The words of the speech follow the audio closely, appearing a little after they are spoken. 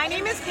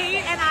is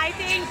Kate, and I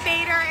think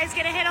Bader is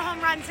going to hit a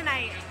home run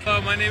tonight.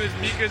 My name is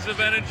Mika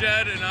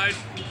Zibanejad, and I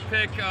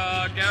pick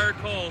Garrett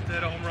Cole to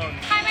hit a home run.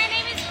 Hi, my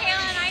name is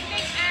Kayla, and I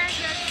think Aaron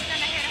Judge is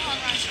going to hit a home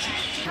run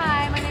tonight.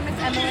 Hi, my name is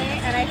Emily,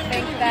 and I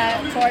think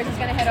that Torres is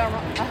going to hit a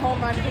home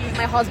run because he's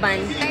my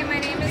husband. Hi, my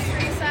name is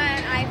Teresa,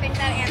 and I think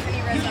that Anthony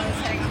Rizzo is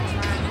hitting a home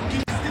run.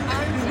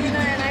 I'm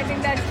Tina, and I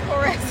think that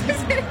Torres is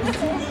hitting a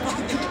home run.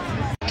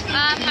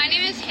 My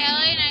name is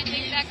Haley, and I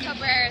think that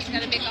Cabrera is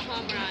going to make a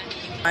home run.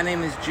 My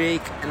name is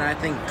Jake, and I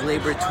think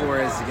Gleyber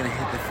Torres is going to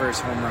hit the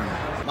first home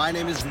run. My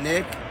name is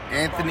Nick.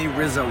 Anthony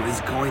Rizzo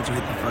is going to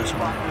hit the first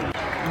home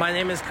run. My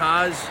name is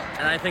Kaz,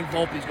 and I think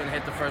Volpe is going to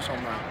hit the first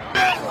home run.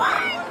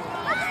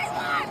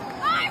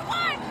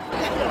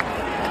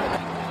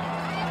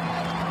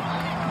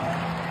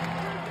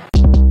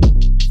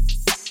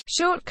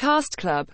 Short Cast Club